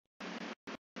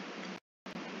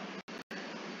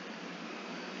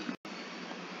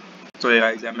So hey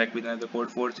guys, I'm back with another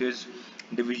Codeforces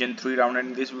Division 3 round, and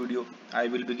in this video I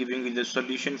will be giving you the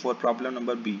solution for problem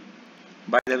number B.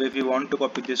 By the way, if you want to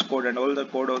copy this code and all the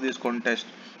code of this contest,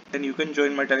 then you can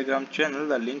join my Telegram channel.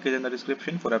 The link is in the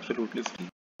description for absolutely free.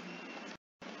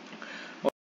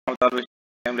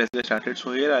 Let's get started.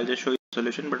 So here I'll just show you the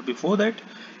solution, but before that,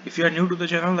 if you are new to the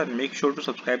channel, then make sure to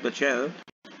subscribe the channel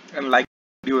and like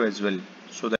the video as well,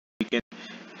 so that we can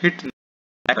hit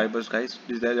subscribers, guys.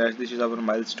 This is our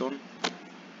milestone.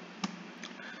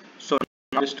 So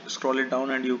now just scroll it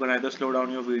down, and you can either slow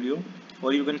down your video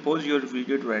or you can pause your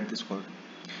video to write this code.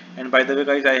 And by the way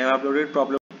guys, I have uploaded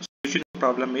solution of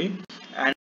problem A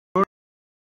and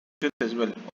as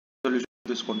well solution of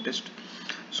this contest.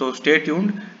 So stay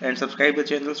tuned and subscribe the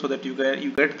channel so that you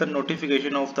get the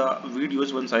notification of the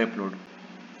videos once I upload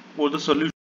all the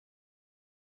solutions.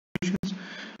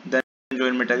 Then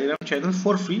join my Telegram channel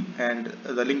for free, and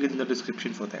the link is in the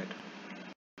description for that.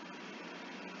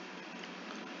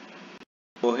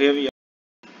 So here we are.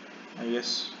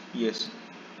 Yes. We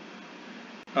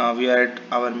are at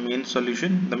our main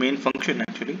solution, the main function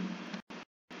actually.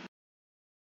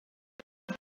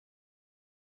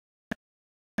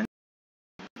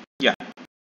 Yeah,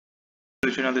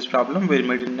 solution of this problem we'll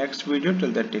meet in next video.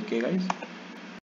 Till then, take care guys.